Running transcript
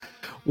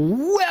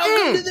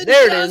Welcome to the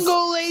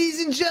jungle,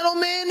 ladies and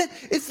gentlemen.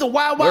 It's the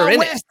Wild Wild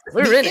West.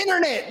 We're in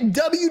internet.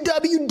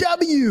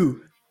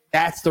 WWW.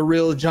 That's the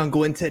real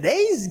jungle. And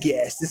today's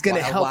guest is going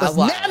to help us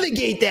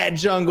navigate that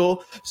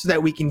jungle so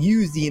that we can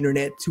use the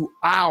internet to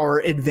our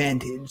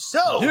advantage.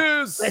 So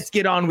let's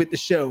get on with the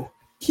show.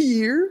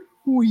 Here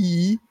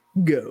we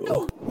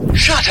go.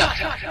 Shut up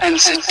and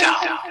sit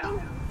down.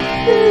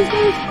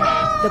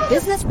 The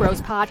Business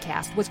Bros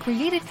Podcast was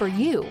created for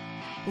you.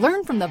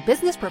 Learn from the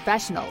business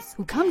professionals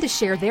who come to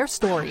share their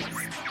stories.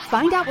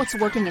 Find out what's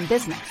working in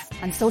business,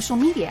 on social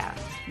media,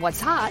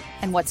 what's hot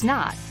and what's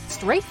not,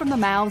 straight from the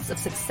mouths of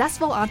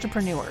successful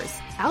entrepreneurs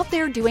out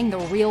there doing the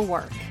real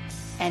work.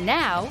 And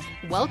now,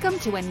 welcome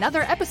to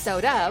another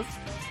episode of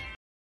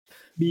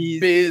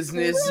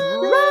Business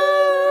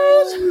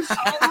Bros.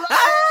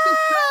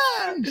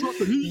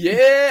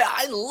 Yeah,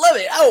 I love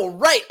it. All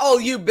right, all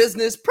you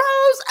business pros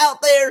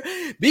out there.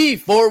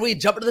 Before we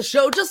jump into the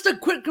show, just a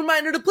quick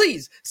reminder to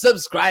please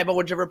subscribe on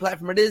whichever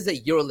platform it is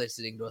that you're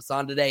listening to us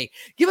on today.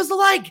 Give us a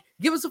like,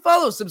 give us a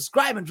follow,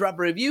 subscribe, and drop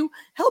a review.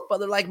 Help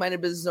other like-minded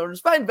business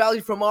owners find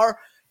value from our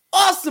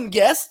awesome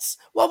guests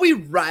while we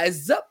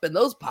rise up in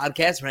those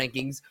podcast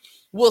rankings.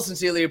 We'll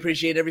sincerely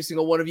appreciate every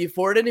single one of you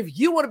for it. And if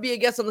you want to be a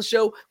guest on the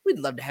show, we'd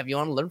love to have you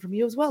on and learn from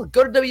you as well.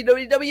 Go to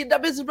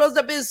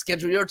www.businessbros.biz,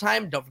 schedule your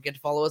time. Don't forget to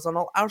follow us on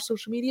all our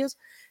social medias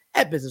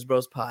at Business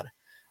Bros Pod.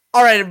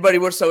 All right, everybody,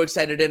 we're so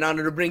excited and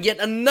honored to bring yet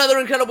another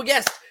incredible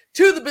guest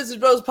to the Business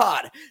Bros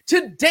Pod.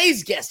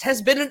 Today's guest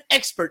has been an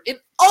expert in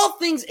all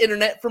things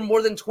internet for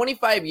more than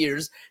 25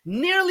 years,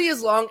 nearly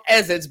as long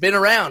as it's been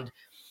around.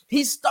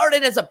 He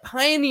started as a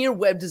pioneer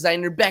web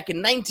designer back in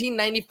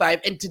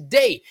 1995, and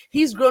today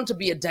he's grown to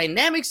be a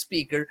dynamic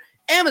speaker,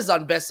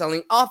 Amazon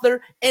bestselling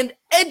author, and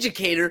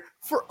educator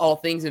for all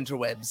things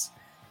interwebs.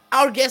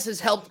 Our guest has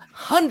helped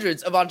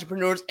hundreds of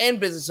entrepreneurs and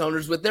business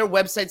owners with their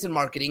websites and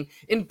marketing,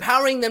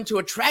 empowering them to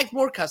attract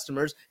more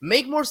customers,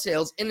 make more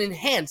sales, and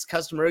enhance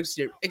customer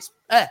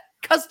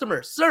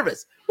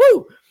service.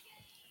 Woo!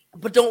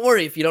 But don't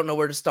worry if you don't know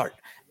where to start.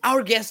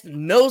 Our guest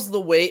knows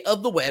the way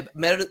of the web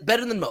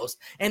better than most,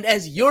 and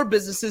as your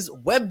business's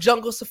web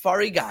jungle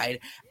safari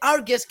guide,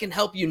 our guest can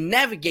help you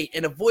navigate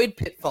and avoid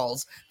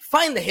pitfalls,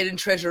 find the hidden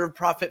treasure of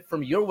profit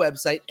from your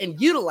website, and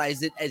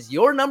utilize it as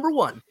your number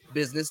one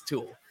business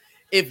tool.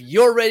 If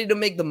you're ready to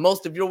make the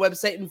most of your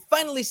website and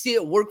finally see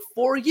it work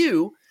for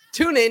you,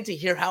 tune in to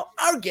hear how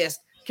our guest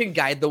can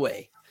guide the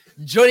way.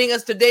 Joining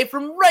us today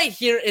from right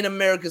here in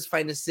America's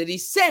finest city,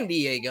 San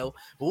Diego,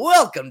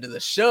 welcome to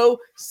the show,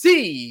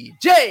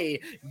 CJ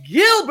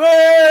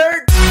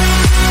Gilbert!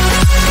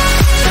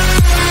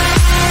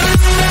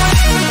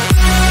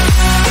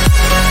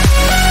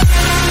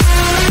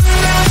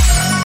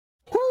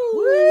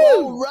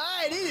 All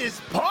right, it is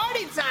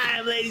party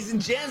time, ladies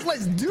and gents.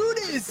 Let's do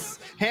this.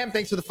 Ham,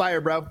 thanks for the fire,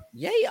 bro.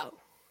 Yeah.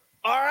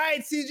 All right,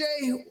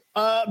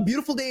 CJ,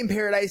 beautiful day in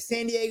paradise.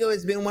 San Diego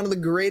has been one of the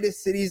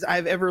greatest cities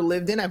I've ever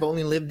lived in. I've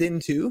only lived in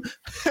two.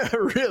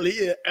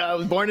 Really, I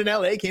was born in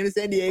LA, came to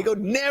San Diego,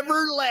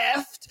 never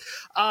left.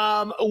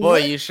 Boy,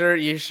 you sure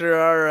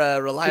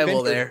are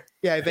reliable there.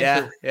 Yeah,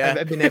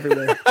 I've been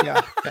everywhere.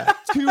 Yeah.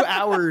 2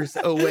 hours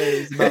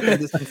away is about the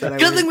distance that I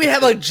Good thing we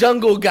have a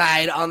jungle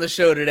guide on the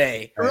show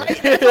today. Right?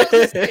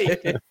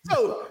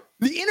 So,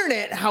 the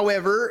internet,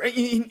 however,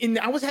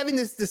 I was having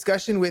this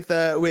discussion with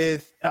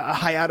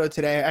Hayato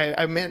today.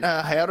 I met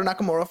Hayato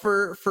Nakamura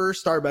for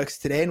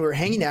Starbucks today, and we were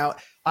hanging out,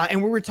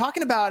 and we were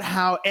talking about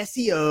how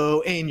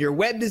SEO and your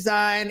web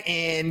design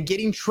and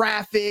getting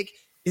traffic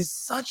is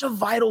such a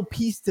vital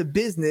piece to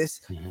business,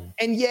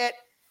 and yet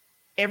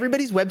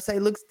everybody's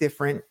website looks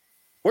different.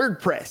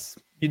 WordPress,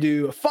 you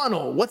do a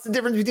funnel. What's the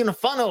difference between a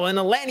funnel and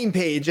a landing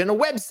page and a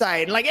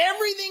website? And like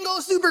everything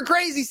goes super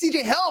crazy.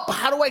 CJ, help.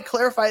 How do I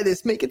clarify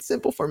this? Make it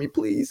simple for me,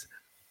 please.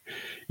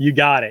 You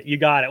got it.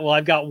 Well,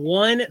 I've got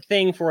one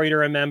thing for you to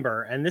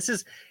remember. And this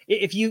is,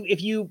 if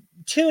you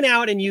tune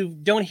out and you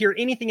don't hear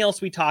anything else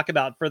we talk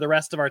about for the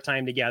rest of our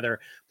time together,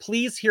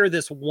 please hear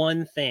this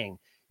one thing.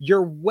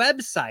 Your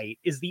website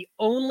is the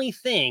only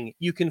thing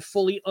you can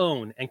fully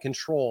own and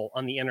control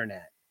on the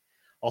internet.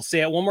 I'll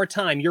say it one more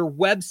time. Your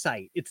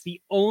website, it's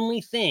the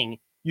only thing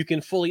you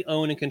can fully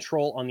own and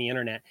control on the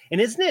internet. And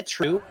isn't it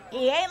true?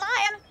 He ain't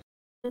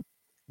lying.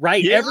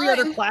 Right. Every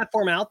other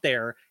platform out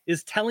there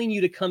is telling you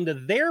to come to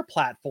their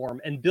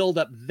platform and build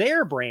up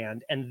their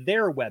brand and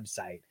their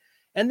website.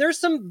 And there's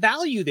some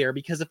value there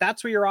because if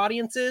that's where your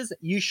audience is,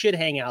 you should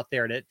hang out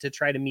there to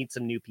try to meet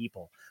some new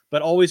people.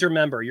 But always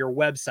remember, your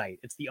website,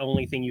 it's the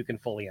only thing you can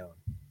fully own.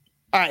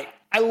 All right.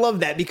 I love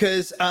that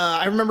because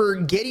I remember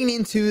getting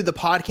into the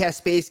podcast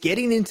space,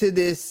 getting into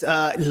this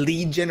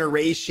lead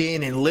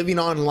generation and living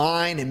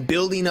online and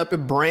building up a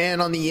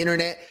brand on the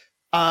internet.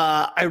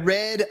 I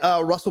read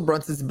Russell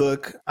Brunson's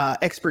book,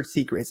 Expert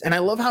Secrets, and I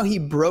love how he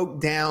broke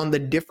down the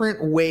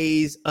different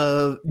ways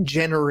of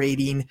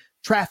generating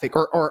traffic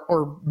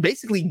or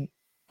basically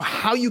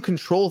how you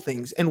control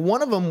things. And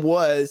one of them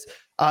was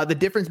the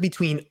difference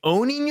between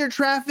owning your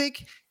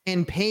traffic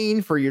and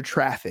paying for your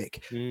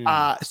traffic.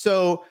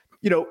 So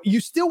you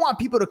still want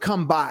people to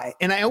come by.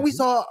 And I always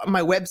saw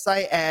my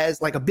website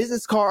as like a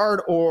business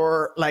card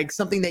or like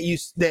something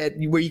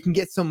where you can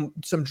get some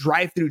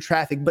drive-through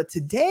traffic. But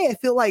today I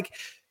feel like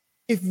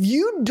if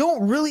you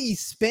don't really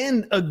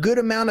spend a good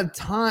amount of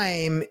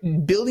time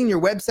building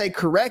your website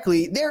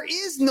correctly, there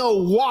is no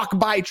walk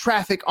by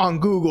traffic on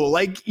Google.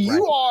 Like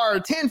you are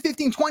 10,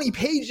 15, 20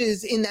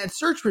 pages in that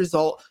search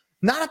result,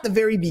 not at the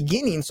very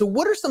beginning. So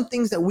what are some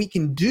things that we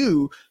can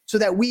do so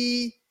that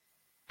we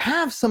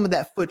have some of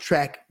that foot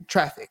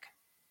traffic?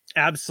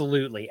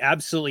 Absolutely.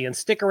 Absolutely. And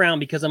stick around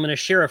because I'm going to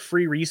share a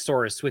free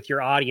resource with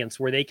your audience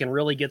where they can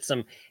really get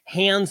some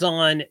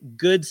hands-on,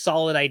 good,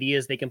 solid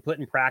ideas they can put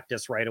in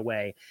practice right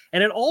away.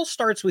 And it all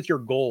starts with your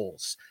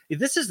goals.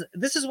 This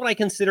is what I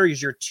consider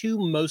is your two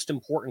most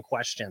important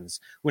questions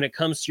when it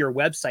comes to your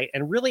website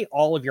and really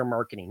all of your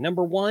marketing.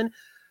 Number one,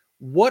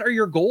 what are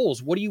your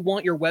goals? What do you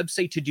want your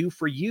website to do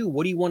for you?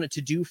 What do you want it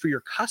to do for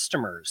your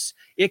customers?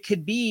 It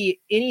could be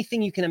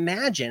anything you can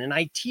imagine. And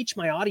I teach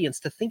my audience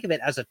to think of it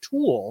as a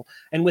tool.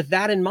 And with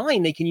that in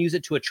mind, they can use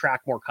it to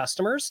attract more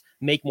customers,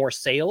 make more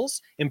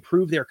sales,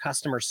 improve their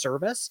customer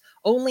service.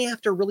 Only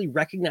after really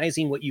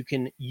recognizing what you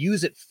can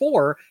use it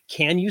for,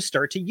 can you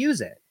start to use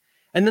it.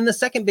 And then the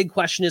second big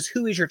question is,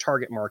 who is your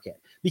target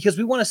market? Because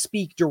we want to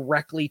speak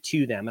directly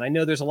to them. And I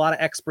know there's a lot of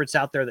experts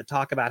out there that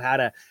talk about how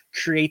to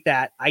create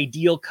that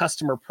ideal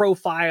customer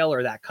profile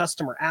or that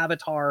customer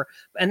avatar.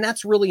 And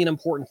that's really an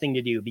important thing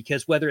to do,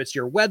 because whether it's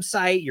your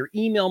website, your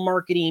email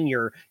marketing,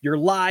 your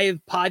live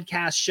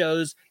podcast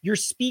shows, you're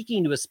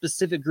speaking to a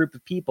specific group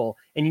of people,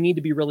 and you need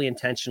to be really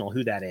intentional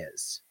who that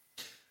is.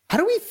 How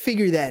do we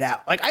figure that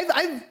out? Like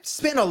I've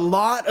spent a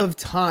lot of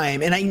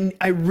time and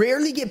I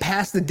rarely get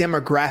past the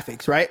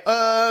demographics, right?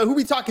 Who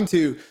we talking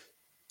to?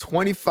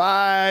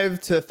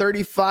 25 to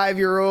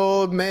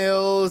 35-year-old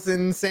males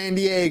in San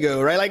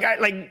Diego, right?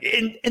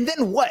 And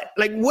then what?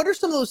 Like, what are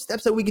some of those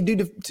steps that we could do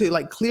to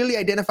like clearly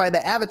identify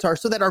the avatar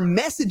so that our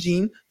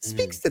messaging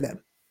speaks to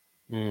them?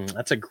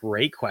 That's a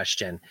great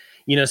question.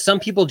 Some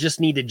people just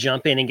need to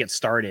jump in and get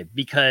started,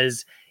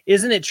 because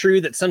isn't it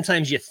true that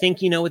sometimes you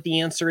think you know what the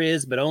answer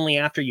is, but only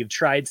after you've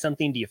tried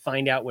something do you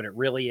find out what it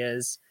really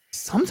is?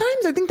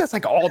 Sometimes I think that's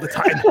like all the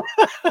time.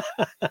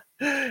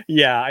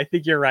 Yeah, I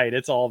think you're right.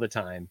 It's all the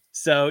time.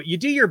 So you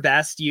do your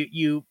best.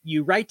 You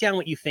write down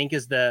what you think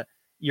is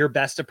your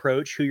best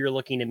approach, who you're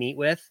looking to meet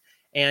with,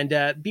 and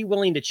be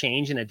willing to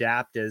change and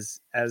adapt as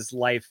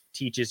life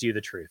teaches you the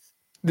truth.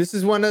 This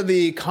is one of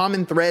the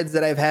common threads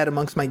that I've had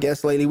amongst my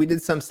guests lately. We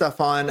did some stuff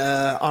on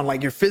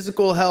like your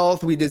physical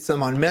health. We did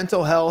some on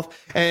mental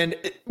health, and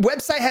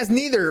website has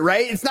neither,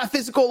 right? It's not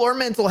physical or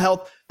mental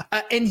health.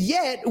 And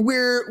yet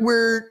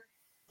we're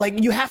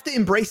like, you have to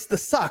embrace the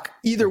suck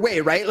either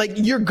way, right? Like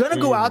you're going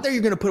to go out there,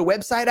 you're going to put a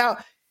website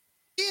out.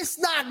 It's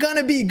not going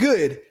to be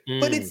good,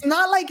 but it's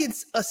not like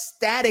it's a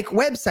static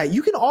website.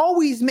 You can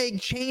always make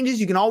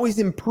changes. You can always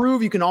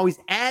improve. You can always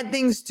add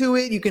things to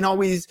it. You can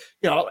always,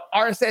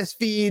 RSS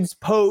feeds,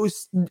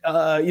 posts,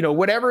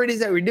 whatever it is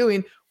that we're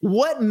doing.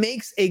 What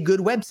makes a good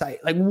website?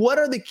 Like, what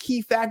are the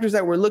key factors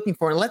that we're looking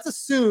for? And let's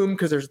assume,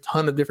 because there's a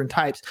ton of different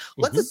types,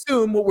 let's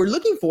assume what we're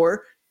looking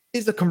for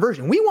is a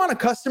conversion. We want a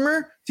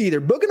customer to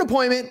either book an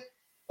appointment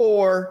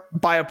or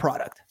buy a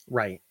product.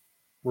 Right.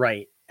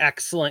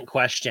 Excellent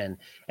question.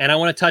 And I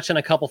want to touch on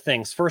a couple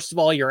things. First of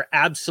all, you're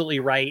absolutely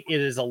right.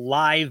 It is a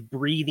live,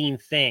 breathing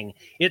thing.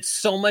 It's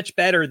so much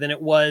better than it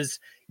was,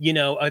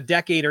 a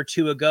decade or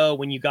two ago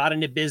when you got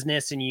into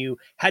business and you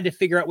had to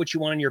figure out what you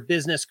want on your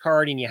business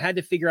card, and you had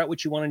to figure out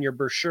what you want on your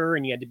brochure,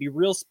 and you had to be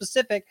real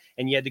specific,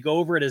 and you had to go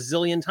over it a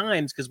zillion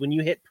times, because when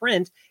you hit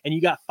print and you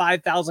got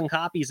 5,000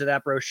 copies of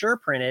that brochure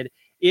printed,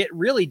 it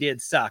really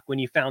did suck when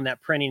you found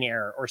that printing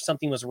error or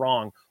something was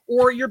wrong,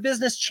 or your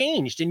business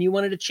changed and you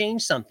wanted to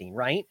change something,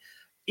 right?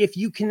 If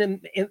you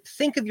can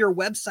think of your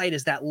website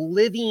as that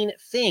living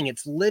thing,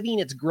 it's living,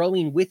 it's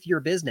growing with your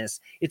business.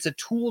 It's a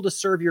tool to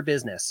serve your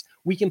business.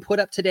 We can put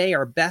up today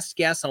our best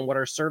guess on what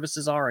our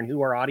services are and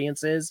who our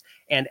audience is.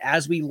 And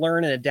as we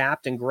learn and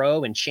adapt and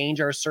grow and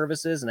change our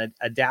services and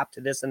adapt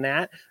to this and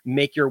that,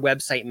 make your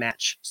website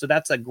match. So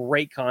that's a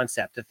great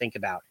concept to think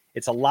about.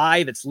 It's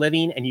alive, it's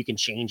living, and you can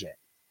change it.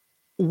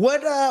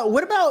 What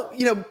about,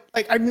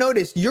 like I've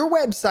noticed your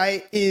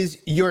website is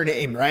your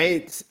name,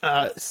 right?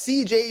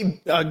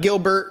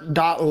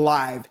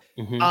 cjgilbert.live.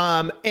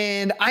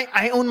 And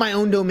I own my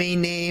own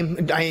domain name.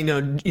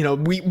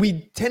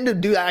 We tend to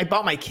do that. I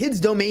bought my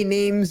kids' domain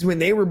names when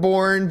they were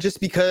born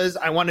just because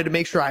I wanted to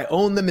make sure I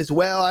own them as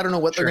well. I don't know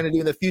what they're going to do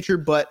in the future,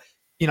 but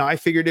I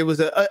figured it was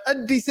a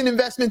decent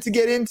investment to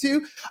get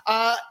into.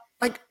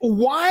 Like,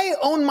 why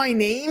own my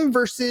name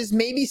versus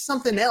maybe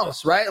something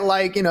else, right?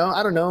 Like,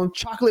 I don't know,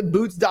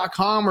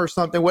 chocolateboots.com or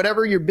something,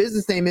 whatever your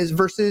business name is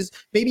versus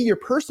maybe your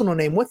personal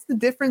name. What's the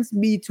difference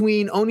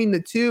between owning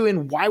the two,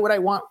 and why would I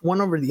want one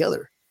over the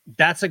other?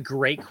 That's a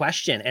great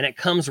question. And it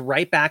comes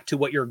right back to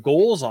what your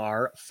goals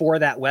are for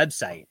that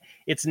website.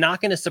 It's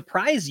not going to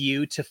surprise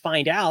you to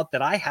find out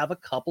that I have a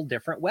couple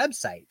different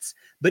websites,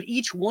 but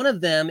each one of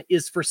them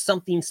is for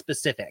something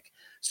specific.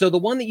 So the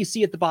one that you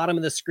see at the bottom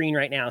of the screen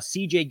right now,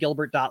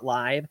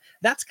 cjgilbert.live,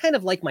 that's kind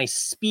of like my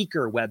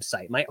speaker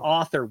website, my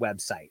author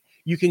website.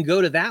 You can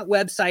go to that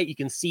website. You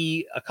can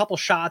see a couple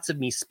shots of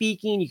me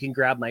speaking. You can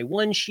grab my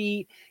one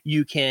sheet.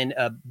 You can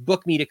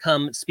book me to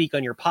come speak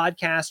on your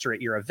podcast or at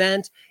your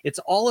event. It's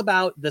all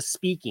about the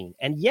speaking.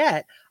 And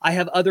yet I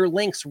have other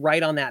links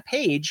right on that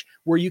page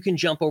where you can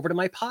jump over to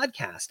my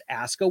podcast,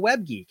 Ask a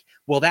Web Geek.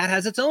 Well, that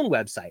has its own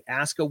website,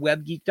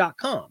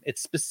 askawebgeek.com.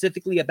 It's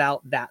specifically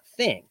about that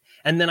thing.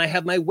 And then I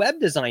have my web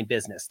design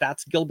business.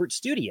 That's Gilbert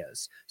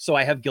Studios. So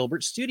I have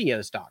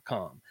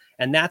gilbertstudios.com.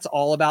 And that's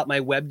all about my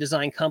web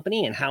design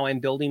company and how I'm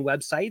building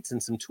websites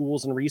and some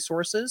tools and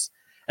resources.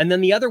 And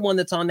then the other one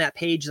that's on that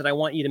page that I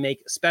want you to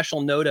make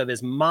special note of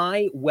is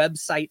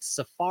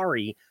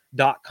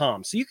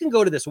mywebsitesafari.com. So you can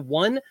go to this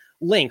one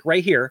link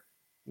right here.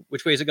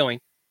 Which way is it going?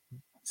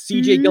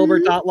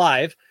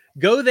 cjgilbert.live.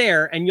 Go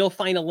there and you'll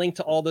find a link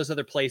to all those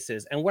other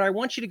places. And where I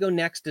want you to go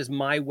next is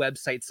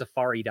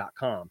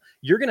mywebsitesafari.com.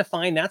 You're going to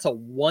find that's a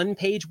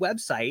one-page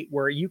website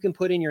where you can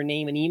put in your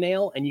name and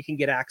email and you can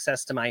get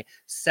access to my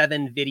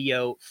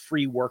 7-video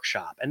free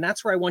workshop. And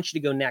that's where I want you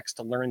to go next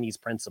to learn these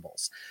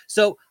principles.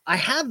 So I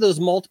have those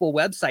multiple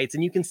websites,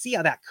 and you can see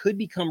how that could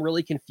become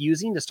really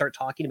confusing to start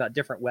talking about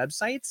different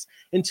websites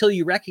until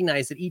you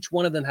recognize that each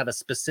one of them have a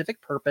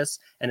specific purpose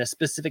and a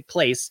specific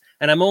place.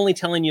 And I'm only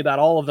telling you about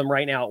all of them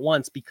right now at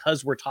once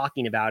because we're talking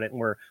about it and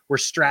we're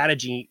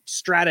strategizing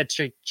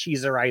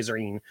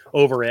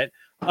over it.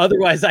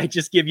 Otherwise, I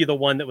just give you the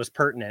one that was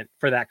pertinent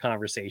for that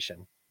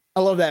conversation.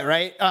 I love that,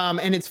 right?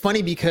 And it's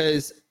funny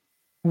because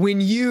when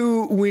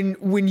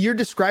you're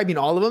describing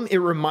all of them, it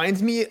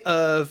reminds me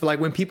of like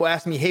when people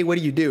ask me, "Hey, what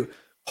do you do?"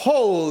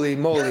 Holy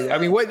moly. I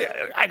mean,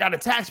 I got a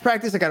tax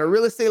practice. I got a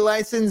real estate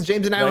license.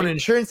 James and I own an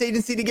insurance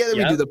agency together. Yep.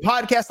 We do the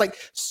podcast, like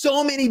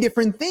so many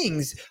different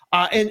things.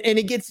 And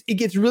it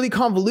gets really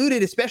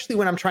convoluted, especially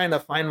when I'm trying to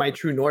find my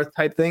true north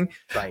type thing.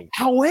 Right.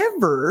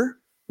 However,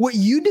 what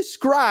you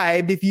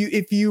described,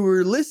 if you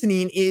were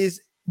listening,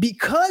 is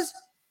because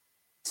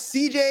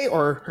CJ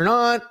or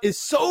Hernan is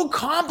so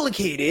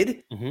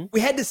complicated, we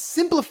had to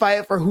simplify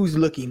it for who's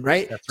looking,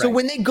 right? That's So right.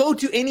 when they go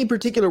to any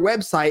particular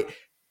website,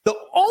 the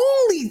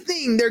only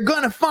thing they're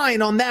going to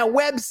find on that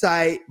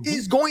website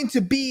is going to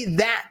be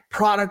that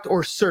product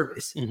or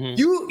service.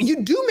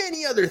 You do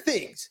many other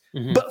things,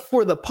 but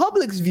for the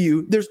public's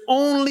view, there's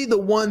only the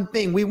one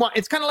thing we want.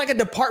 It's kind of like a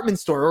department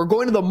store or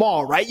going to the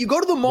mall, right? You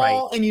go to the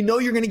mall and you know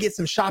you're going to get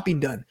some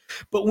shopping done.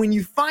 But when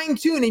you fine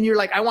tune and you're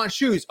like, I want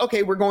shoes.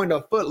 Okay, we're going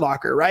to Foot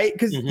Locker, right?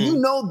 Because you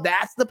know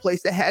that's the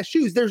place that has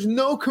shoes. There's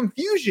no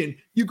confusion.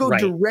 You go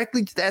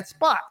directly to that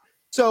spot.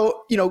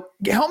 So,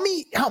 help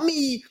me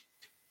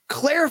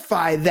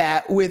clarify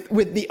that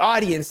with the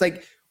audience.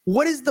 Like,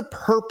 what is the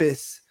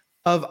purpose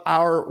of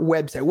our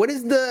website? What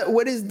is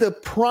the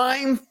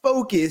prime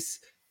focus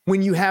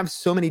when you have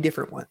so many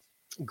different ones?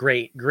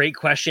 Great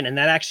question. And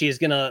that actually is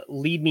going to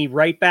lead me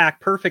right back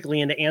perfectly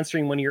into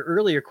answering one of your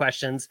earlier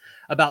questions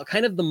about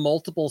kind of the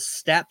multiple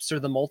steps or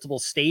the multiple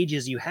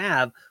stages you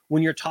have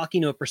when you're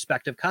talking to a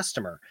prospective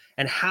customer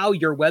and how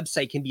your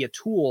website can be a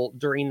tool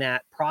during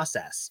that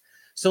process.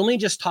 So let me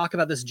just talk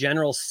about this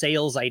general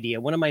sales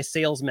idea. One of my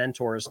sales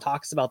mentors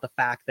talks about the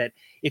fact that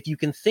if you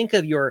can think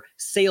of your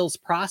sales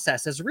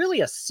process as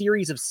really a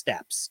series of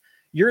steps,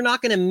 you're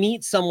not going to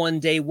meet someone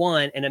day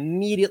one and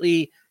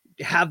immediately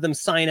have them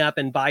sign up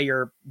and buy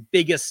your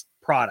biggest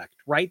product,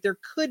 right? There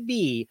could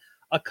be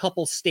a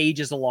couple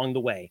stages along the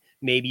way.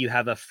 Maybe you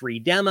have a free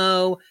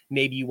demo.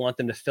 Maybe you want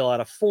them to fill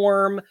out a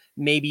form.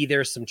 Maybe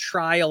there's some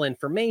trial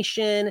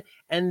information.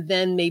 And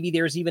then maybe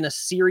there's even a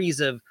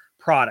series of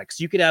products.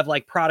 You could have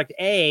like product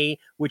A,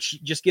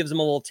 which just gives them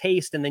a little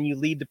taste, and then you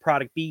lead to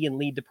product B and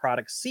lead to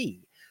product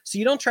C. So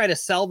you don't try to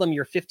sell them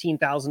your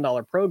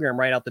 $15,000 program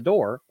right out the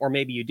door, or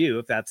maybe you do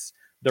if that's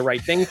the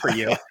right thing for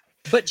you.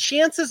 But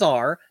chances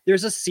are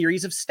there's a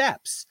series of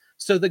steps.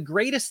 So the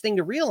greatest thing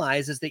to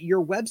realize is that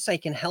your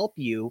website can help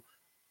you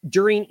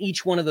during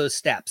each one of those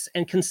steps,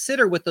 and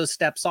consider what those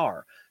steps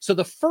are. So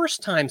the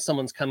first time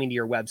someone's coming to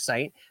your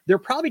website, they're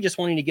probably just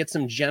wanting to get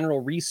some general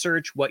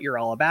research, what you're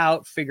all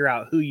about, figure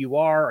out who you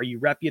are you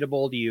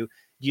reputable? Do you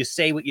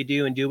say what you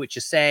do and do what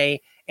you say?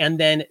 And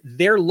then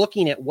they're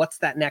looking at what's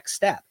that next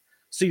step.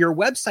 So your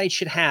website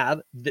should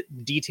have the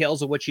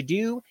details of what you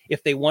do.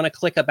 If they want to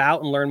click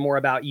about and learn more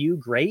about you,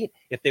 great.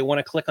 If they want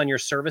to click on your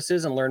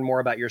services and learn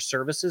more about your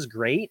services,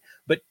 great.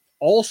 But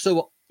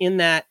also in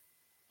that,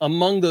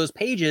 among those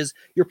pages,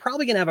 you're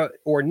probably going to have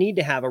need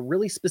to have a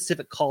really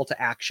specific call to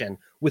action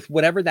with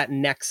whatever that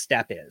next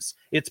step is.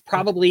 It's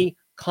probably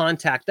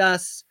contact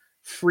us,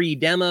 free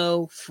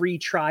demo, free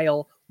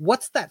trial.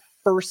 What's that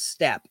first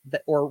step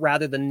or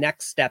rather the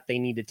next step they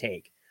need to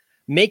take?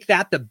 Make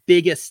that the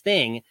biggest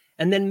thing,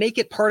 and then make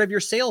it part of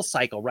your sales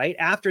cycle, right?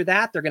 After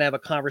that, they're going to have a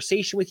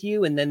conversation with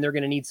you, and then they're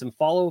going to need some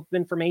follow-up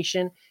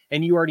information.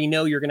 And you already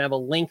know you're going to have a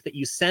link that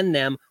you send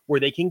them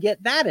where they can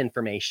get that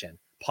information,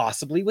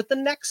 possibly with the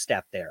next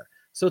step there.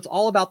 So it's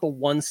all about the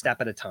one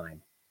step at a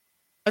time.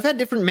 I've had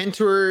different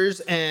mentors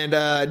and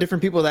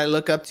different people that I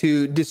look up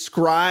to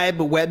describe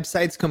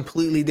websites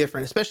completely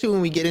different, especially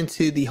when we get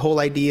into the whole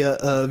idea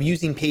of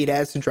using paid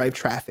ads to drive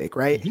traffic,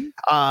 right?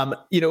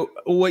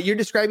 What you're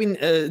describing,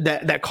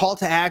 that call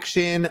to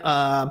action,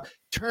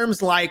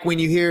 terms like when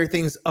you hear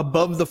things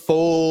above the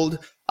fold,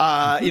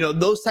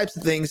 those types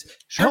of things.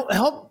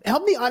 Help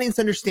the audience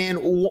understand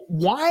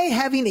why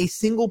having a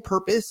single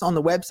purpose on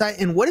the website,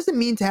 and what does it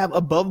mean to have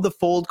above the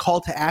fold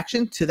call to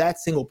action to that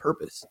single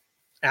purpose?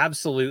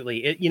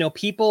 Absolutely.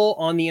 People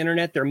on the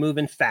internet, they're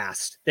moving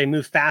fast. They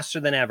move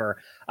faster than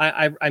ever.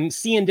 I'm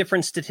seeing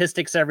different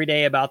statistics every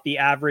day about the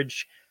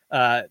average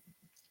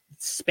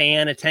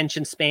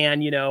attention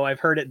span. I've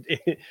heard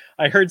it.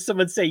 I heard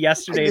someone say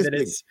yesterday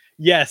that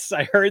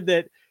I heard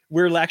that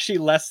we're actually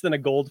less than a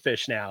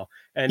goldfish now.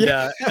 And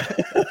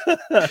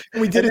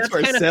we did it that's to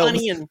ourselves. Kind of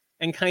funny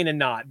and kind of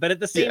not. But at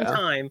the same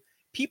time,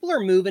 people are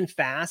moving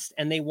fast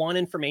and they want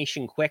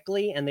information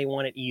quickly and they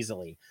want it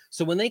easily.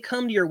 So when they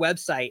come to your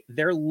website,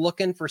 they're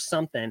looking for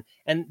something.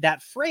 And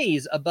that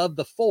phrase above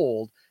the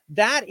fold,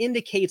 that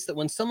indicates that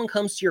when someone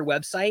comes to your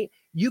website,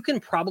 you can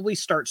probably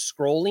start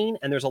scrolling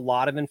and there's a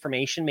lot of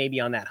information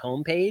maybe on that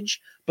homepage,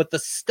 but the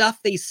stuff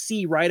they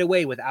see right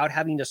away without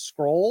having to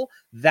scroll,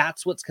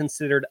 that's what's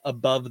considered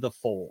above the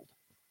fold.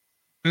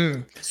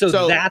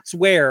 So that's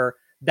where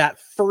that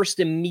first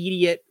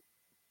immediate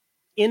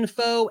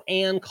info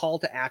and call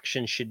to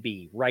action should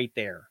be right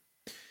there.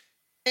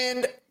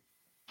 And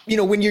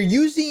when you're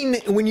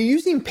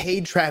using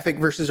paid traffic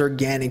versus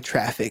organic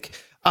traffic,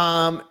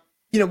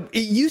 it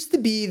used to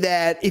be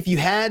that if you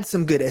had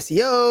some good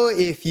SEO,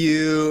 if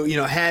you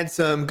had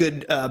some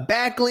good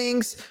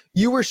backlinks,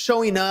 you were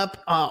showing up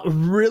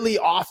really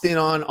often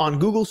on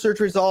Google search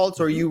results,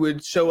 or you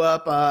would show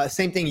up,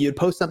 same thing, you'd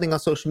post something on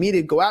social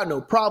media, go out, no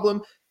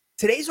problem.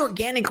 Today's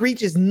organic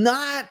reach is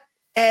not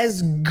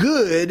as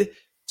good.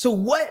 So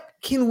what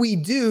can we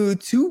do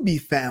to be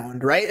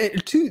found,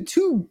 right?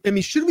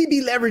 Should we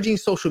be leveraging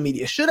social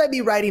media? Should I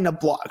be writing a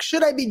blog?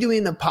 Should I be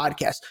doing a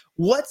podcast?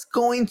 What's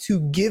going to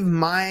give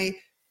my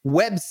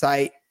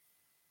website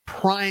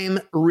prime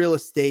real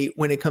estate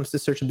when it comes to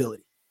searchability?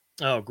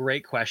 Oh,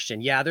 great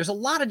question. Yeah, there's a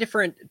lot of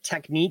different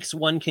techniques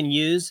one can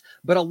use,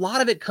 but a lot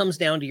of it comes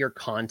down to your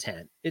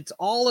content. It's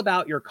all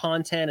about your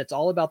content. It's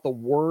all about the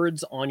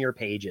words on your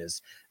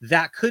pages.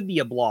 That could be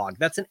a blog.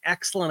 That's an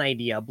excellent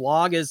idea. A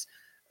blog is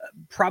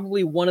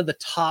probably one of the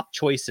top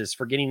choices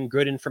for getting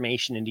good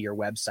information into your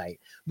website.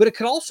 But it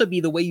could also be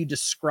the way you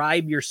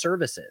describe your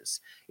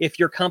services. If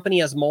your company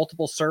has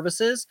multiple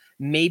services,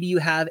 maybe you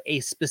have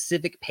a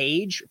specific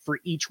page for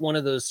each one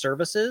of those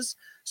services,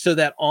 so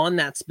that on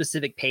that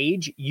specific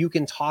page, you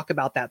can talk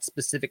about that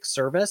specific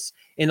service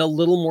in a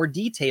little more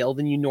detail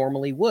than you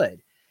normally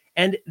would.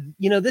 And,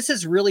 this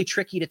is really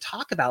tricky to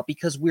talk about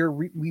because we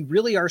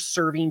really are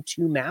serving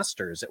two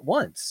masters at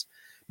once.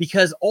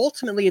 Because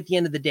ultimately, at the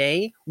end of the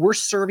day, we're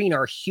serving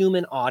our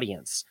human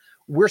audience.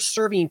 We're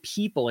serving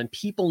people, and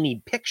people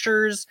need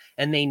pictures,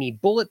 and they need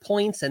bullet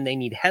points, and they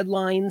need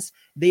headlines.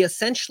 They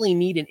essentially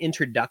need an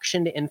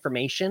introduction to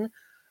information.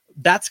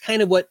 That's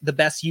kind of what the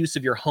best use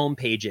of your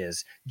homepage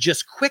is.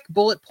 Just quick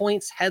bullet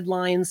points,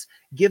 headlines,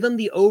 give them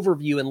the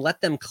overview and let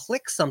them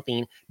click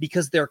something,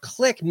 because their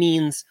click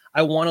means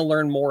I want to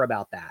learn more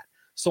about that.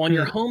 So on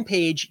your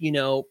homepage,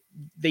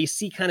 they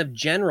see kind of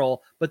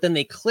general, but then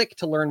they click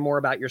to learn more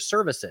about your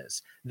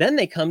services. Then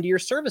they come to your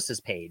services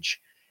page.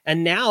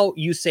 And now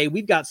you say,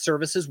 we've got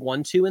services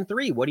 1, 2, and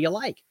 3. What do you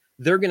like?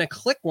 They're going to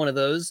click one of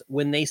those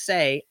when they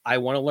say, I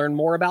want to learn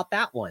more about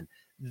that one.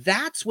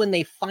 That's when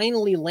they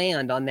finally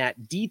land on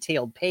that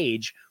detailed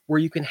page where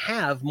you can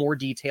have more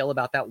detail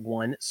about that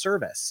one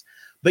service.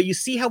 But you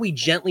see how we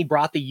gently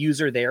brought the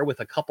user there with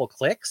a couple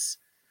clicks?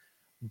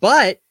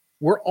 But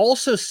we're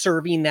also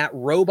serving that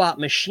robot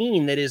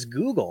machine that is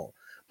Google.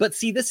 But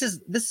see,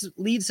 this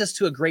leads us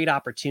to a great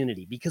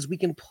opportunity, because we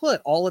can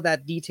put all of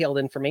that detailed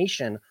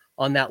information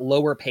on that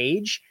lower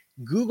page.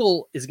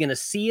 Google is going to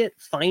see it,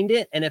 find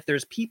it. And if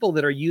there's people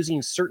that are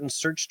using certain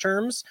search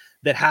terms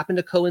that happen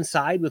to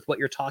coincide with what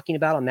you're talking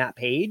about on that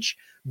page,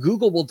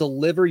 Google will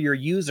deliver your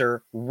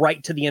user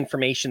right to the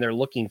information they're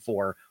looking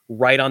for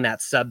right on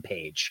that sub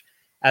page.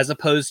 As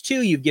opposed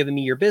to, you've given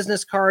me your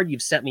business card,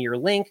 you've sent me your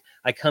link,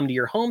 I come to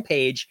your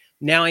homepage.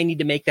 Now I need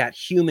to make that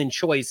human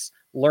choice.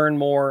 Learn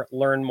more,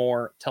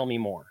 tell me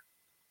more.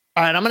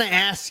 All right, I'm going to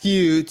ask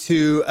you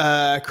to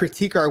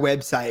critique our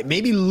website.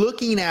 Maybe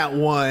looking at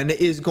one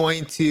is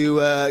going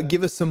to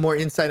give us some more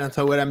insight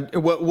onto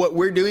what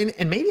we're doing,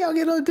 and maybe I'll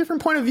get a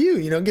different point of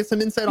view. get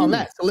some insight on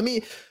that. So let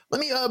me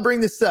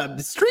bring this up.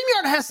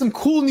 StreamYard has some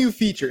cool new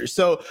features.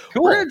 So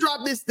we're going to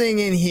drop this thing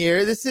in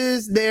here. This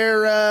is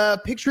their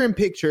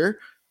picture-in-picture.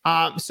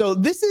 So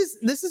this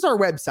is our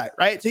website,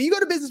 right? So you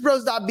go to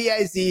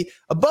businessbros.biz.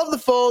 Above the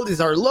fold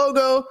is our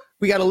logo.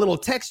 We got a little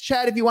text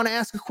chat if you want to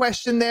ask a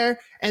question there.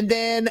 And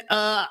then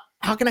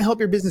how can I help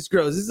your business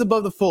grow? This is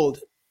above the fold.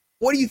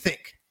 What do you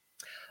think?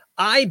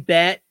 I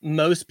bet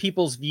most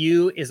people's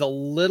view is a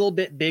little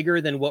bit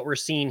bigger than what we're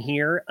seeing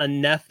here,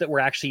 enough that we're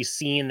actually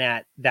seeing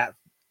that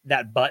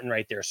button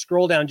right there.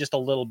 Scroll down just a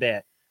little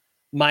bit.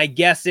 My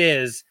guess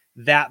is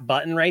that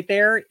button right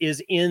there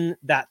is in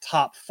that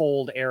top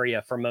fold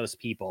area for most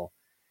people.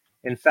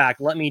 In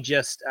fact, let me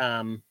just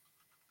I'll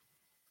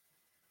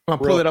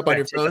pull it up on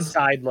your take phone. a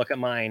side look at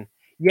mine.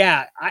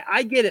 Yeah,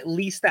 I get at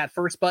least that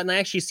first button. I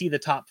actually see the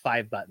top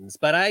 5 buttons,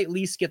 but I at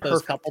least get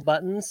those Perfect. couple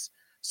buttons.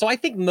 So I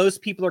think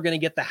most people are going to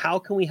get the how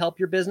can we help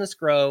your business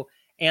grow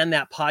and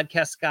that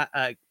podcast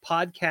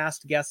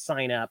guest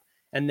sign up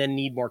and then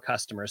need more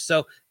customers.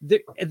 So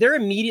they're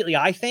immediately,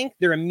 I think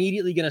they're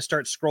immediately going to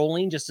start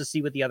scrolling just to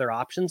see what the other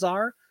options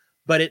are.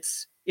 But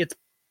it's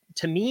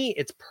to me,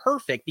 it's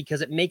perfect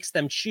because it makes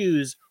them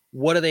choose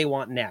what do they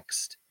want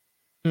next.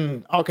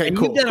 Okay, and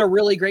cool. You've done a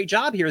really great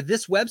job here.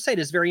 This website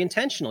is very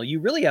intentional. You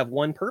really have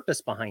one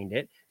purpose behind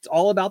it. It's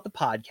all about the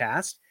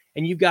podcast.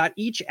 And you've got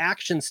each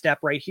action step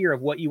right here of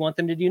what you want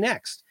them to do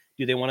next.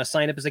 Do they want to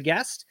sign up as a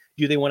guest?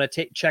 Do they want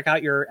to check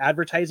out your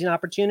advertising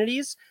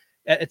opportunities,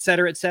 et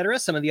cetera,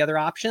 some of the other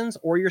options,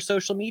 or your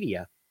social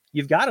media?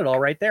 You've got it all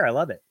right there. I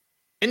love it.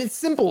 And it's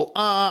simple.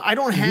 I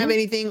don't have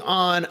anything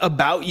on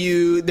about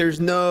you. There's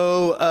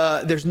no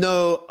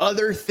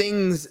other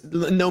things,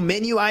 no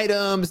menu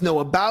items, no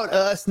about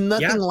us,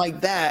 nothing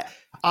like that.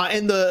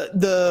 And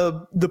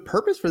the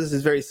purpose for this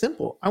is very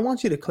simple. I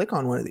want you to click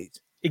on one of these.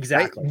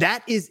 Exactly. Right?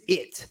 That is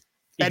it.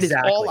 That is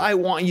all I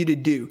want you to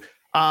do.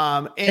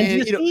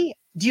 And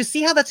do you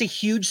see how that's a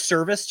huge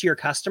service to your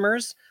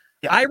customers?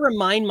 Yeah. I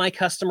remind my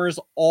customers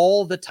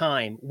all the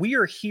time, we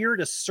are here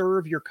to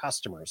serve your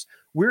customers.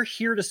 We're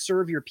here to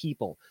serve your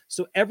people.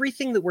 So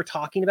everything that we're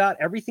talking about,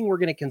 everything we're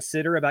going to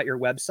consider about your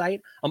website,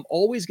 I'm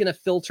always going to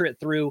filter it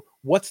through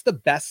what's the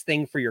best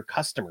thing for your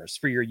customers,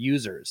 for your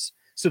users,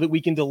 so that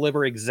we can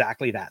deliver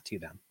exactly that to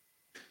them.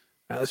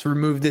 Let's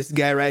remove this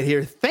guy right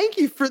here. Thank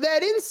you for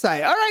that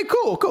insight. All right,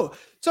 cool.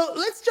 So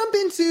let's jump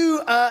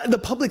into the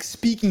public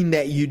speaking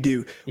that you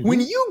do.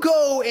 When you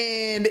go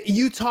and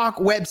you talk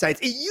websites,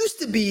 it used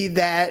to be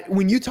that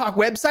when you talk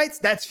websites,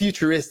 that's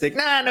futuristic.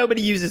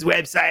 Nobody uses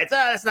websites.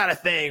 That's not a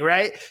thing,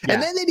 right? Yeah.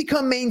 And then they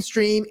become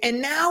mainstream.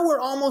 And now we're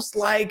almost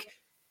like,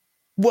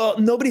 well,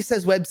 nobody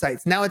says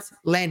websites. Now it's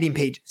landing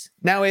pages.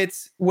 Now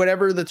it's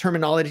whatever the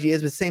terminology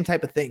is, but same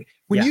type of thing.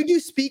 When you do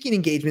speaking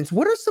engagements,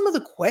 what are some of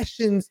the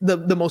questions,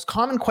 the most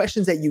common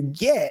questions that you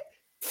get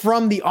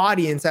from the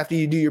audience after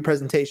you do your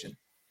presentation?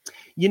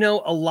 You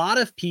know, a lot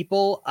of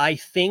people, I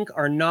think,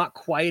 are not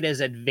quite as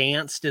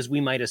advanced as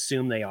we might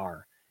assume they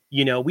are.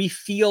 You know, we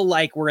feel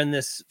like we're in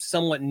this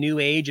somewhat new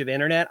age of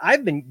internet.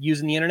 I've been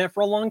using the internet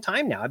for a long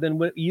time now. I've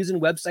been using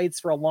websites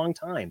for a long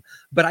time,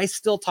 but I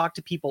still talk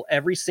to people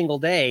every single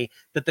day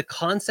that the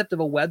concept of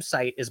a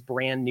website is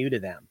brand new to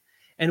them.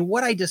 And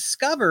what I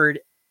discovered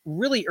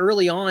really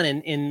early on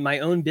in my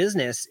own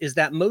business is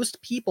that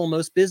most people,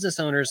 most business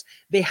owners,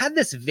 they had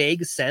this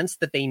vague sense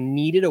that they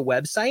needed a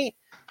website,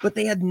 but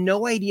they had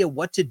no idea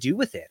what to do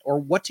with it or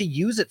what to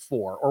use it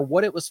for or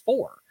what it was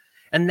for.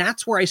 And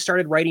that's where I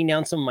started writing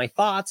down some of my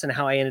thoughts and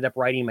how I ended up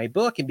writing my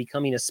book and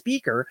becoming a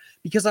speaker,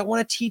 because I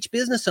want to teach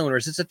business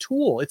owners. It's a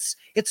tool. It's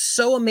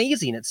so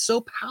amazing. It's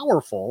so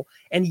powerful.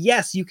 And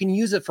yes, you can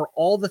use it for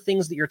all the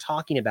things that you're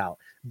talking about.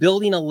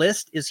 Building a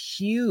list is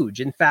huge.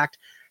 In fact,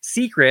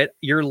 secret,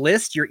 your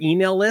list, your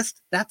email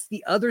list, that's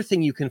the other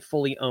thing you can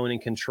fully own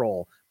and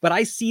control. But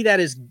I see that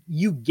as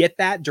you get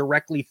that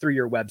directly through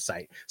your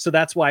website. So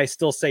that's why I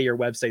still say your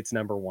website's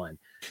number one,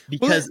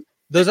 because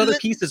those other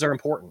pieces are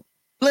important.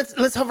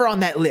 Let's hover on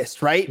that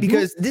list, right?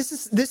 Because this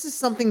is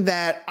something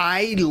that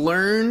I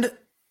learned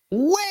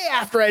way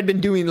after I'd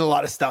been doing a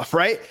lot of stuff,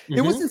 right?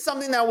 It wasn't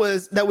something that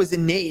was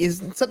innate.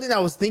 It's something that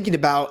I was thinking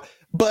about,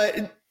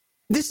 but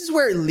this is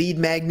where lead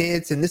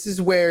magnets and this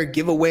is where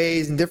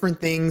giveaways and different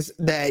things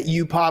that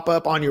you pop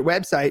up on your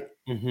website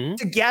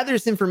to gather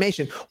this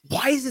information.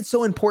 Why is it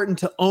so important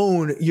to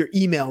own your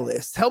email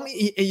list? Help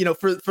me,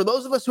 for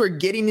those of us who are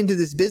getting into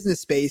this business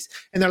space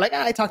and they're like,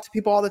 I talk to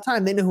people all the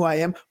time. They know who I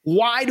am.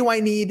 Why do I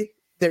need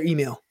their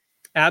email?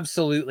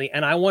 Absolutely.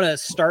 And I want to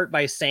start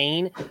by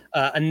saying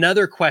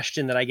another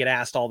question that I get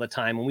asked all the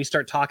time when we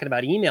start talking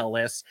about email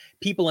lists,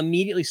 people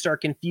immediately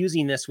start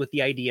confusing this with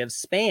the idea of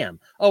spam.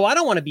 Oh, I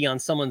don't want to be on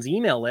someone's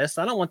email list.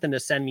 I don't want them to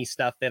send me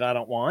stuff that I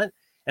don't want.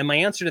 And my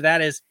answer to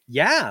that is,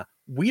 yeah,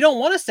 we don't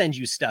want to send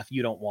you stuff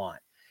you don't want.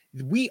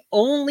 We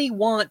only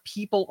want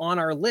people on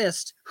our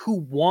list who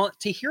want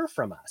to hear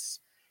from us.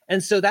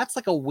 And so that's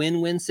like a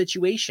win-win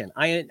situation.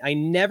 I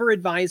never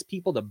advise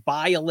people to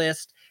buy a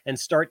list and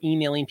start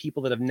emailing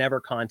people that have never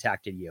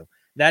contacted you.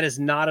 That is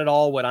not at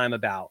all what I'm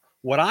about.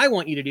 What I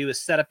want you to do is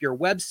set up your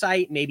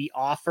website, maybe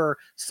offer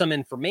some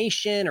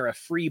information or a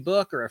free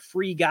book or a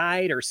free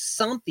guide or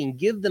something.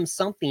 Give them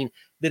something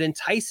that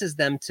entices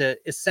them to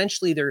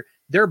essentially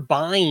they're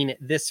buying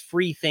this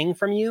free thing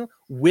from you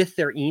with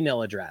their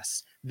email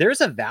address.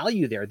 There's a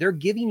value there. They're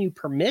giving you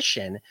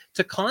permission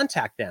to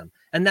contact them.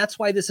 And that's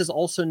why this is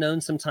also known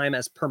sometime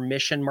as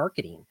permission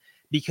marketing,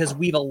 because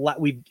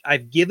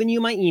I've given you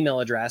my email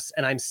address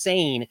and I'm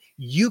saying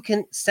you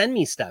can send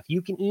me stuff.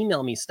 You can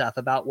email me stuff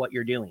about what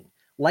you're doing,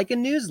 like a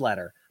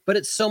newsletter, but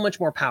it's so much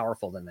more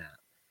powerful than that.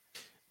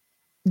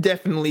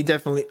 Definitely.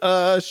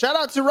 Shout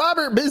out to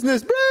Robert,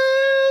 Business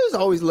Bros.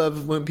 Studios. Always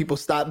love when people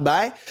stop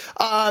by.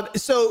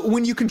 So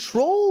when you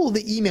control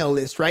the email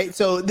list, right?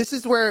 So this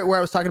is where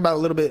I was talking about a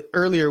little bit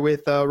earlier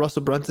with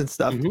Russell Brunson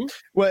stuff.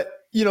 What,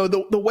 you know,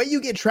 the way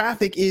you get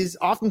traffic is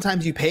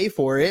oftentimes you pay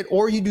for it,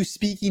 or you do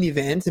speaking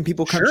events and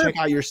people come check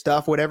out your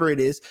stuff, whatever it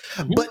is.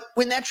 But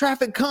when that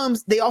traffic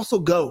comes, they also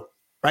go,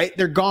 right?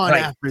 They're gone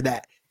after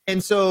that.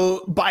 And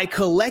so by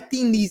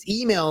collecting these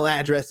email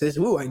addresses,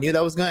 I knew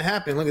that was going to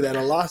happen. Look at that.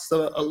 I lost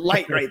a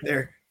light right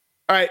there.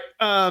 All right.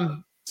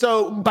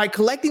 So by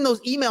collecting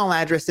those email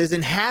addresses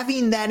and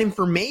having that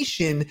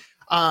information,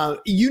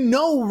 you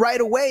know right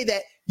away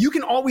that you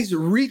can always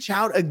reach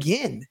out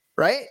again.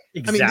 Right.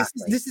 Exactly. I mean,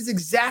 this is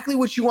exactly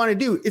what you want to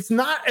do. It's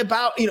not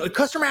about, you know,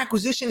 customer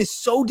acquisition is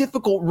so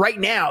difficult right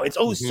now. It's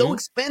so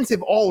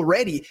expensive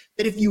already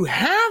that if you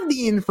have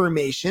the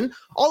information,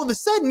 all of a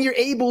sudden you're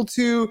able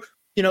to,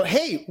 you know,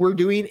 hey, we're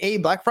doing a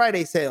Black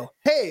Friday sale.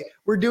 Hey,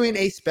 we're doing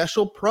a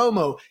special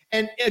promo.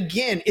 And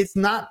again, it's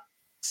not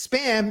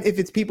spam if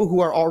it's people who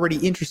are already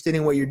interested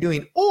in what you're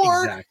doing,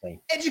 or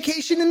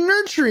education and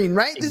nurturing,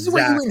 right? This is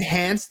where you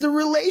enhance the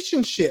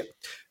relationship.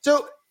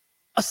 So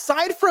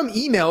aside from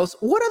emails,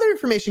 what other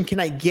information can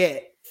I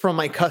get from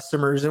my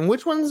customers, and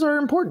which ones are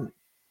important?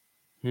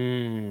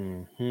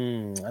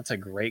 That's a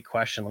great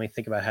question. Let me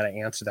think about how to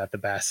answer that the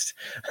best.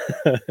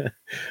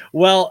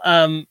 Well,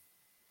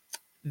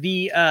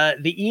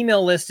 the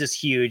email list is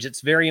huge.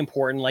 It's very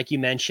important, like you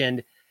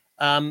mentioned.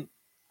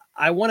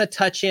 I want to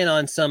touch in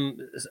on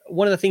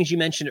one of the things you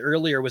mentioned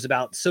earlier was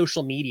about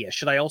social media.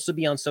 Should I also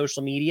be on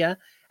social media?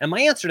 And my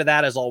answer to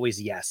that is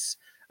always yes.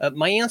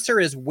 My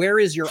answer is, where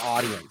is your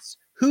audience?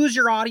 Who's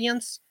your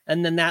audience?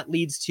 And then that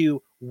leads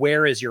to,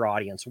 where is your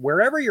audience?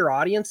 Wherever your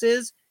audience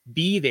is,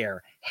 be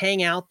there,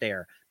 hang out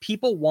there.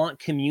 People want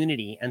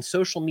community, and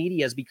social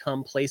media has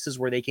become places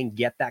where they can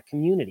get that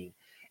community.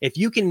 If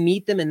you can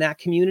meet them in that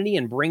community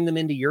and bring them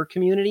into your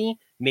community,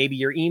 maybe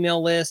your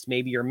email list,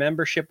 maybe your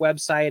membership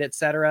website,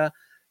 etc.,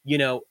 you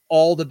know,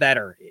 all the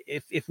better.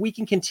 If we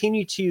can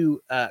continue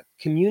to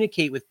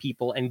communicate with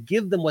people and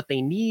give them what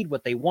they need,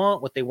 what they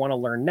want to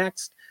learn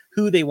next,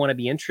 who they want to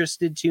be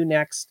interested to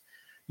next.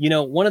 You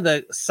know, one of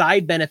the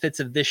side benefits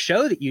of this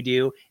show that you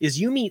do is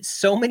you meet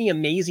so many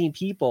amazing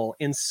people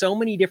in so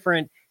many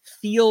different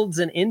fields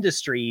and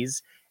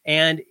industries.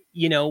 And,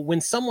 you know, when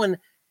someone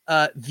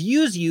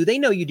views you, they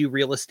know you do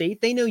real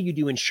estate, they know you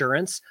do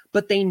insurance,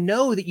 but they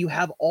know that you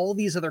have all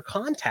these other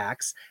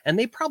contacts, and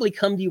they probably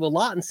come to you a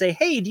lot and say,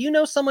 hey, do you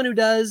know someone who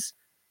does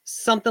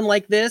something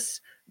like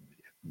this?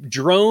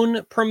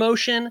 Drone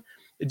promotion?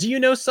 Do you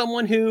know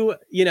someone who,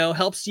 you know,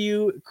 helps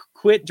you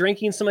quit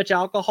drinking so much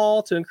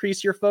alcohol to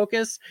increase your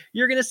focus?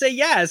 You're going to say,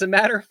 yeah, as a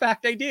matter of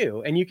fact, I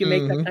do. And you can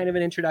make that kind of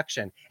an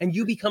introduction, and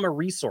you become a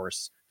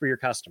resource for your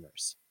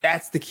customers.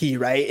 That's the key,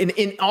 right? And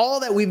in all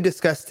that we've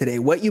discussed today,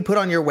 what you put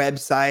on your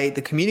website,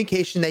 the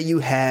communication that you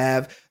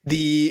have,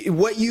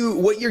 what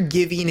you're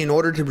giving in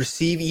order to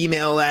receive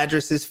email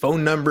addresses,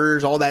 phone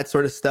numbers, all that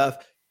sort of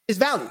stuff is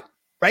value.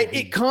 Right?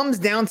 It comes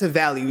down to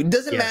value. It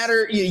doesn't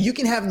matter. You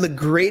can have the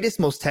greatest,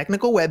 most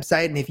technical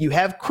website, and if you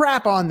have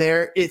crap on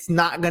there, it's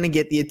not going to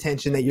get the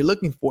attention that you're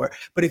looking for.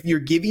 But if you're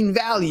giving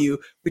value,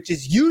 which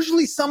is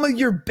usually some of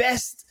your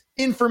best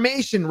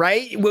information,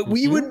 right? What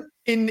we would,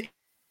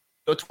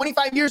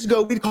 25 years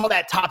ago, we'd call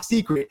that top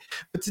secret.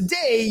 But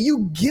today,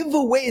 you give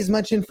away as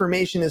much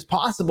information as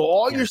possible,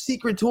 all your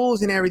secret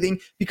tools and everything,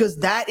 because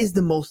that is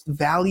the most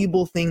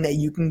valuable thing that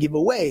you can give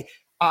away.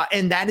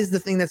 And that is the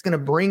thing that's going to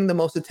bring the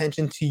most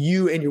attention to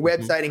you and your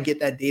website and get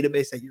that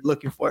database that you're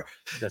looking for.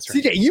 That's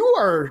right. CJ,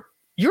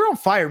 you're on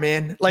fire,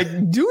 man. Like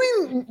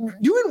doing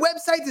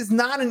websites is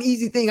not an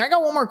easy thing. I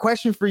got one more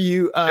question for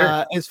you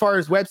as far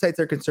as websites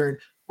are concerned.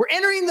 We're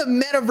entering the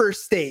metaverse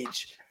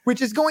stage,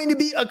 which is going to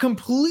be a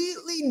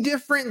completely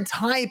different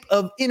type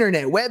of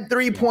internet. Web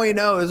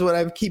 3.0 is what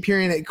I keep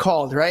hearing it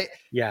called, right?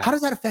 Yeah. How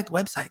does that affect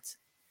websites?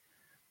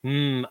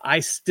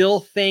 I still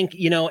think,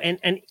 you know,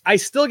 and I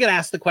still get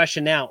asked the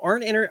question now,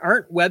 aren't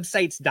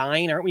websites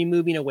dying? Aren't we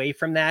moving away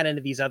from that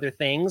into these other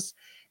things?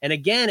 And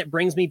again, it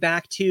brings me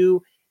back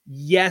to,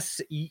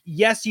 yes,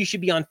 you should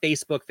be on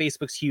Facebook.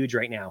 Facebook's huge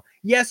right now.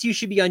 Yes, you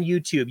should be on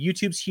YouTube.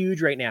 YouTube's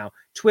huge right now.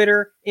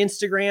 Twitter,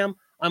 Instagram,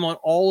 I'm on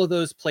all of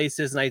those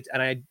places, and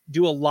I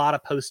do a lot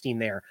of posting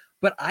there,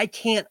 but I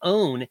can't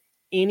own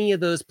any of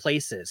those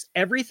places.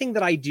 Everything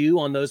that I do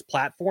on those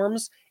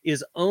platforms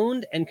is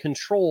owned and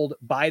controlled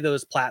by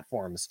those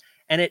platforms.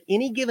 And at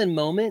any given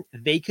moment,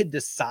 they could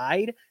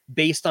decide,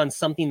 based on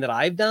something that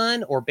I've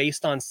done, or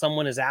based on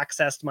someone has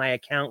accessed my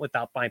account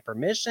without my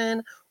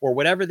permission, or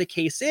whatever the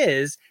case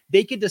is,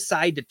 they could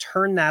decide to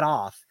turn that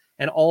off.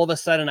 And all of a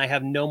sudden, I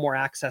have no more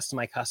access to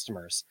my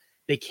customers.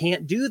 They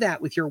can't do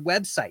that with your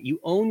website. You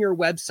own your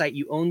website.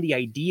 You own the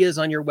ideas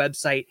on your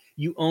website.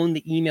 You own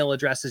the email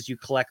addresses you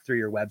collect through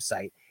your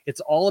website.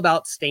 It's all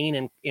about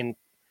staying in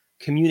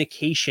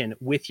communication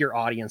with your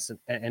audience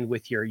and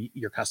with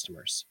your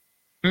customers.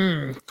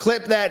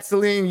 Clip that,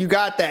 Salim. You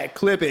got that.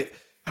 Clip it.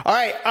 All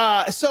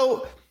right.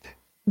 So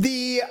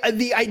the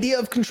idea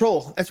of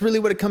control, that's really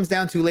what it comes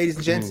down to, ladies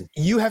and gents.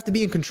 You have to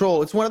be in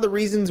control. It's one of the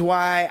reasons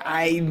why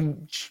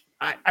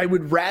I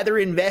would rather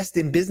invest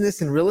in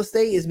business and real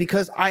estate is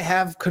because I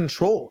have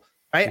control.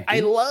 Right? I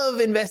love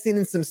investing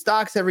in some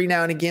stocks every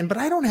now and again, but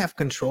I don't have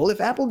control.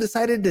 If Apple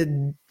decided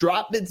to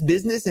drop its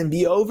business and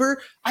be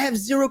over, I have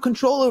zero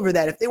control over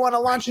that. If they want to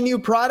launch a new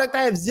product,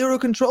 I have zero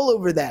control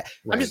over that.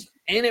 I'm just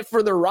in it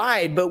for the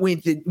ride. But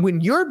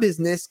when your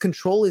business,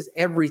 control is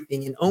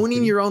everything, and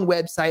owning your own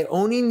website,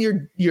 owning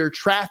your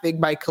traffic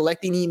by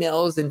collecting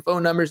emails and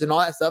phone numbers and all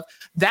that stuff,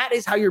 that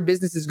is how your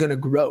business is going to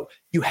grow.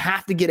 You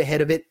have to get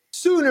ahead of it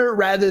sooner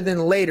rather than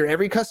later.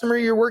 Every customer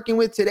you're working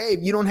with today,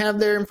 if you don't have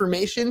their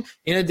information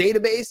in a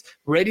database,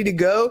 ready to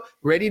go,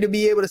 ready to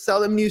be able to sell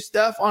them new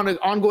stuff on an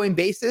ongoing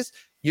basis,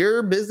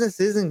 your business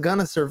isn't going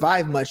to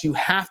survive much. You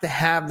have to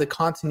have the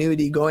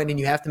continuity going, and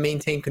you have to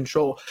maintain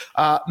control.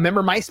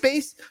 Remember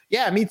MySpace?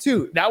 Yeah, me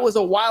too. That was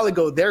a while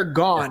ago. They're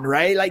gone,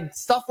 right? Like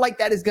stuff like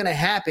that is going to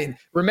happen.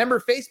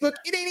 Remember Facebook?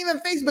 It ain't even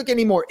Facebook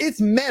anymore.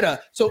 It's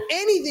Meta. So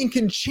anything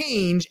can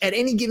change at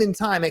any given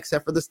time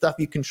except for the stuff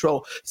you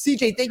control.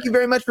 CJ, thank you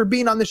very much for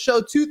being on the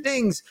show. Two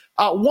things.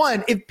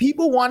 One, if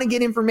people want to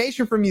get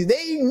information from you,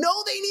 they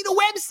know they need a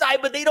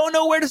website, but they don't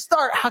know where to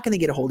start. How can they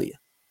get a hold of you?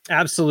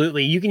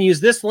 Absolutely. You can use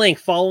this link,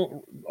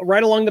 follow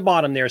right along the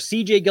bottom there,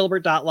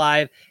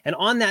 cjgilbert.live. And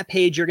on that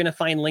page, you're going to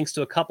find links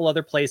to a couple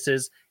other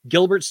places.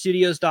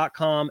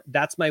 gilbertstudios.com.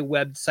 That's my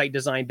website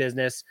design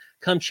business.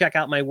 Come check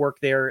out my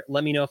work there.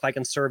 Let me know if I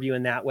can serve you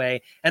in that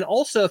way. And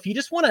also, if you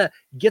just want to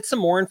get some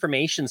more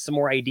information, some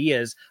more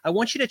ideas, I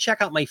want you to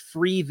check out my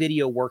free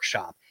video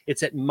workshop.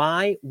 It's at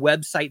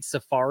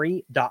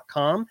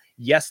mywebsitesafari.com.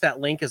 Yes, that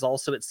link is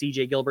also at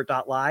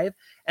cjgilbert.live.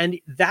 And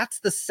that's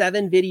the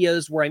 7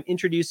 videos where I'm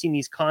introducing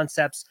these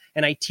concepts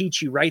and I teach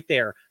you right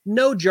there.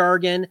 No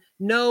jargon,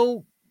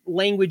 no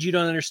language you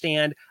don't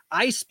understand.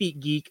 I speak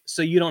geek,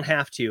 so you don't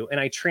have to.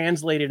 And I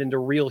translate it into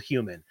real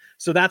human.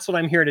 So that's what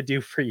I'm here to do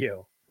for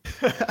you.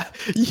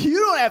 You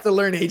don't have to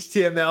learn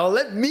HTML.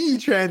 Let me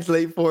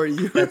translate for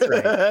you. That's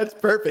right. That's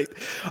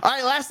perfect. All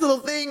right, last little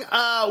thing.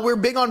 We're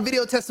big on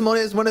video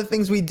testimonials. One of the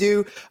things we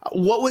do.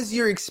 What was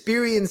your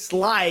experience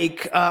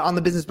like on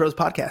the Business Bros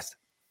podcast?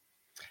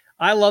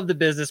 I love the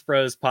Business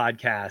Bros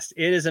podcast.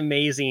 It is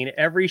amazing.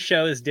 Every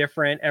show is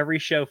different. Every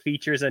show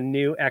features a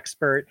new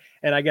expert.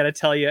 And I got to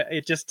tell you,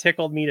 it just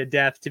tickled me to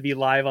death to be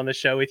live on the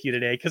show with you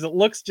today, because it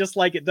looks just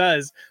like it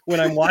does when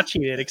I'm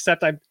watching it,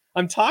 except I'm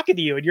talking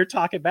to you and you're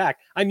talking back.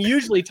 I'm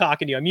usually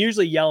talking to you. I'm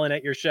usually yelling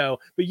at your show,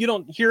 but you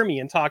don't hear me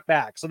and talk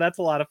back. So that's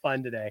a lot of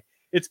fun today.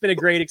 It's been a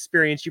great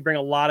experience. You bring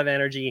a lot of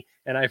energy,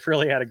 and I've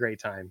really had a great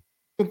time.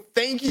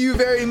 Thank you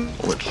very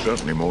much. Well, it's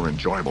certainly more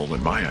enjoyable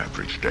than my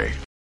average day.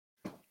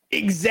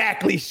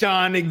 Exactly,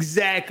 Sean.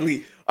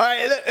 Exactly. All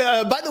right.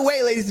 By the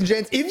way, ladies and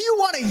gents, if you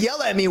want to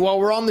yell at me while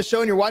we're on the show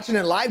and you're watching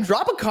it live,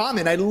 drop a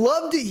comment. I'd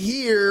love to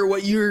hear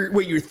what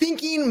you're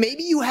thinking.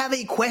 Maybe you have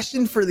a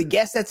question for the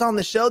guest that's on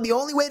the show. The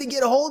only way to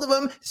get a hold of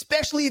them,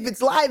 especially if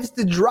it's live, is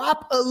to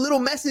drop a little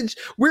message.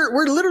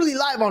 We're literally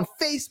live on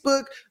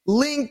Facebook,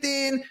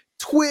 LinkedIn,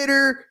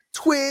 Twitter,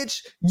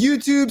 Twitch,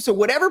 YouTube. So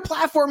whatever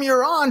platform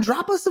you're on,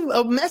 drop us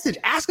a message.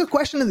 Ask a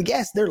question to the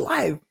guest. They're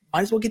live.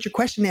 Might as well get your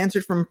question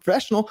answered from a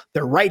professional.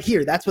 They're right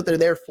here. That's what they're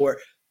there for.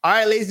 All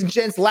right, ladies and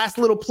gents, last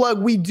little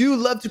plug. We do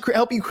love to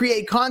help you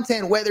create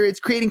content, whether it's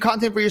creating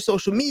content for your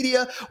social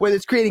media, whether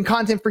it's creating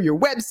content for your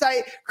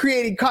website,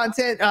 creating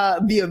content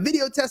via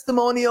video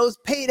testimonials,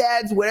 paid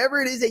ads,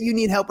 whatever it is that you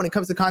need help when it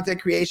comes to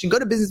content creation. Go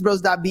to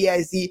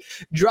businessbros.biz.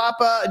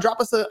 Drop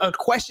us a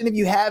question if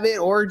you have it,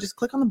 or just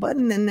click on the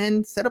button and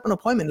then set up an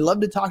appointment. Love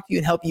to talk to you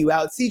and help you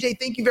out. CJ,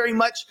 thank you very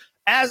much.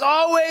 As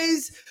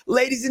always,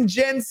 ladies and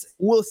gents,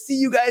 we'll see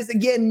you guys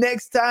again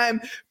next time.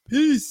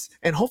 Peace.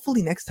 And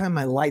hopefully next time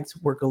my lights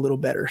work a little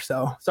better.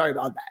 So sorry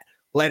about that.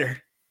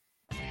 Later.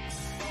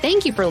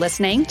 Thank you for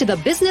listening to the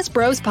Business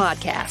Bros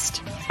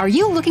Podcast. Are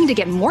you looking to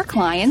get more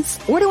clients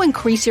or to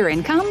increase your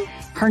income?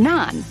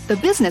 Hernan, the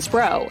Business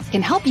Bro,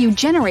 can help you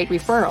generate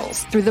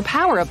referrals through the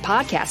power of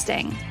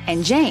podcasting.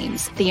 And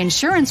James, the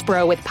Insurance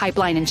Bro with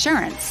Pipeline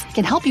Insurance,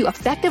 can help you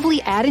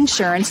effectively add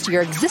insurance to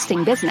your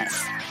existing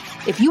business.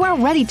 If you are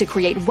ready to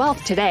create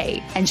wealth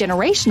today and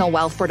generational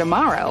wealth for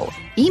tomorrow,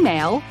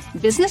 email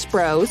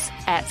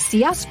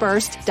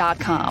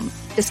businessbros@csfirst.com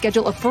to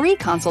schedule a free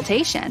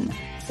consultation,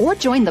 or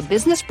join the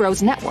Business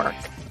Bros Network,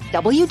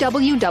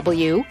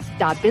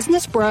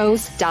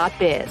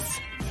 www.businessbros.biz.